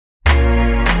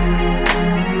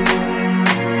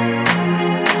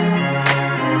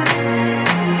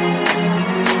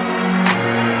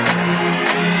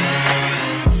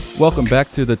Welcome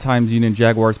back to the Times Union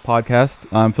Jaguars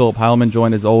podcast. I'm Phillip Heilman,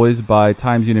 joined as always by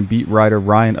Times Union beat writer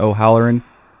Ryan O'Halloran.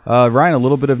 Ryan, a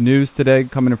little bit of news today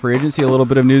coming in free agency, a little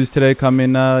bit of news today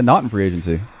coming not in free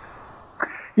agency.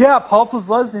 Yeah, Paul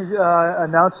Posluszny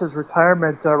announced his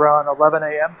retirement around 11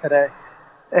 a.m. today,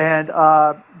 and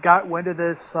got wind of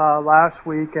this last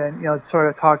week, and sort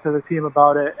of talked to the team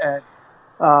about it, and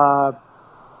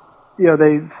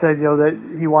they said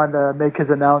that he wanted to make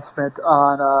his announcement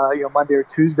on Monday or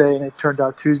Tuesday, and it turned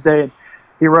out Tuesday, and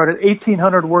he wrote an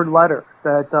 1,800-word letter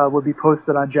that would be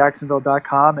posted on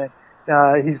Jacksonville.com,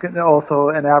 and he's getting also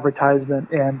an advertisement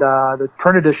and the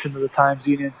print edition of the Times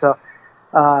Union. So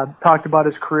talked about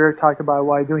his career, talked about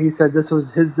why he do. He said this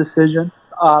was his decision.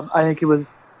 I think it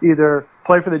was either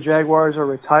play for the Jaguars or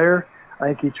retire. I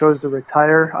think he chose to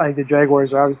retire. I think the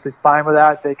Jaguars are obviously fine with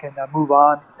that. They can move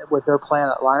on with their plan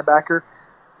at linebacker.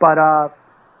 But,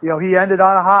 he ended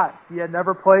on a high. He had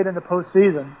never played in the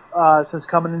postseason since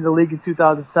coming into the league in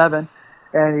 2007,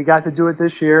 and he got to do it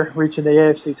this year, reaching the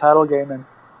AFC title game.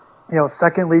 And,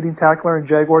 second leading tackler in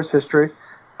Jaguars history,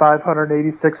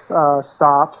 586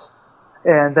 stops,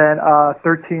 and then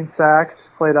 13 sacks,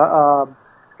 played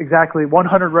exactly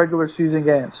 100 regular season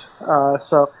games.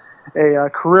 So a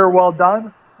career well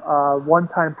done,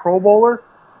 one-time Pro Bowler.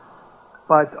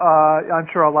 But I'm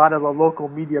sure a lot of the local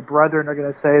media brethren are going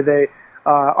to say they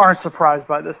aren't surprised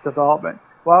by this development.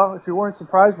 Well, if you weren't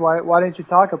surprised, why didn't you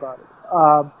talk about it?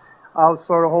 I was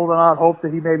sort of holding out hope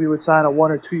that he maybe would sign a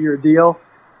 1 or 2 year deal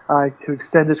to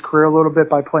extend his career a little bit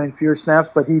by playing fewer snaps,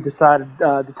 but he decided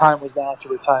the time was now to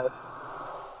retire.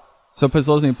 So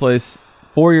Posluszny plays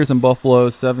 4 years in Buffalo,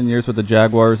 7 years with the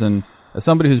Jaguars, and as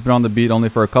somebody who's been on the beat only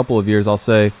for a couple of years, I'll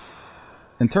say,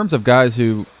 in terms of guys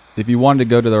who, if you wanted to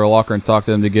go to their locker and talk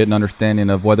to them to get an understanding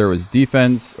of whether it was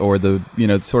defense or the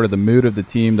sort of the mood of the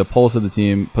team, the pulse of the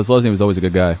team, Posluszny was always a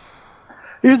good guy.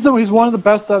 He's one of the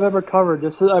best I've ever covered.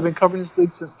 I've been covering this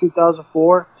league since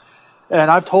 2004, and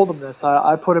I've told him this.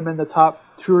 I put him in the top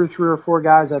 2 or 3 or 4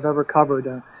 guys I've ever covered.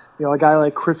 A guy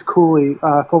like Chris Cooley,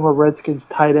 former Redskins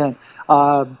tight end,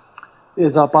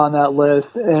 is up on that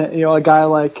list. And, a guy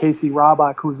like Casey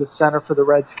Robach, who's a center for the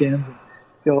Redskins.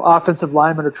 Offensive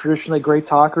linemen are traditionally great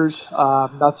talkers,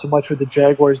 not so much with the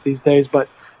Jaguars these days. But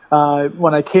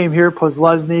when I came here,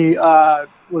 Posluszny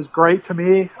was great to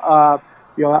me. I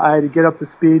had to get up to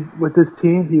speed with this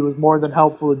team. He was more than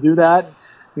helpful to do that.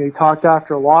 He talked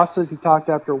after losses. He talked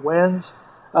after wins.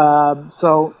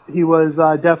 So he was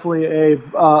definitely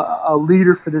a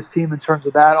leader for this team in terms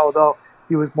of that, although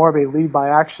he was more of a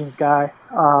lead-by-actions guy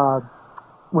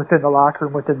within the locker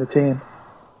room, within the team.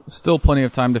 Still plenty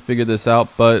of time to figure this out,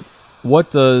 but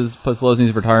what does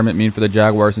Posluszny's retirement mean for the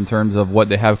Jaguars in terms of what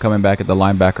they have coming back at the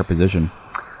linebacker position?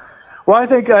 Well, I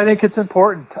think it's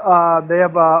important. They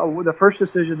have the first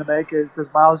decision to make is,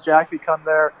 does Miles Jack become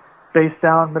their base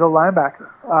down middle linebacker?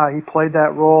 He played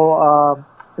that role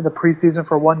in the preseason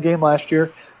for 1 game last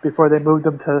year before they moved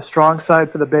him to the strong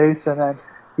side for the base, and then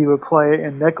he would play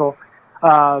in nickel.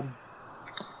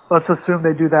 Let's assume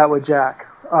they do that with Jack,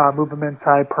 move him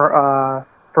inside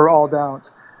for all downs.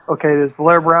 Okay, does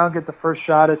Blair Brown get the first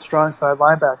shot at strong side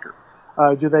linebacker?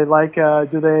 Do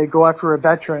they go after a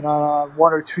veteran on a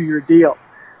 1 or 2 year deal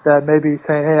that maybe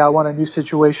saying, hey, I want a new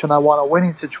situation, I want a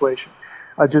winning situation?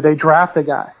 Do they draft a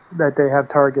guy that they have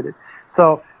targeted?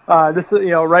 So this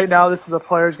is, right now this is a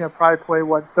player who's going to probably play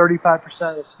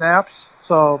 35% of the snaps.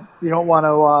 So you don't want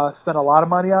to spend a lot of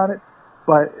money on it,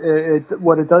 but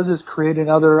what it does is create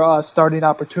another starting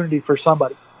opportunity for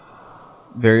somebody.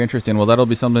 Very interesting. Well, that'll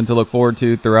be something to look forward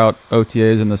to throughout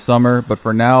OTAs in the summer. But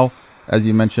for now, as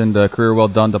you mentioned, a career well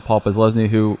done to Paul Posluszny,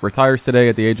 who retires today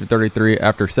at the age of 33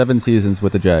 after 7 seasons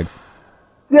with the Jags.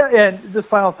 Yeah, and this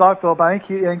final thought, Phillip, I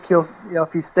think he'll,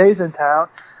 if he stays in town,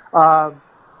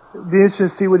 it'll be interesting to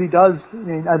see what he does.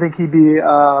 I think he'd be,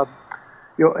 I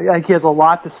think he has a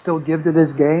lot to still give to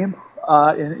this game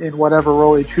in whatever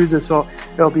role he chooses. So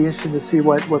it'll be interesting to see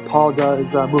what Paul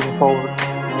does moving forward.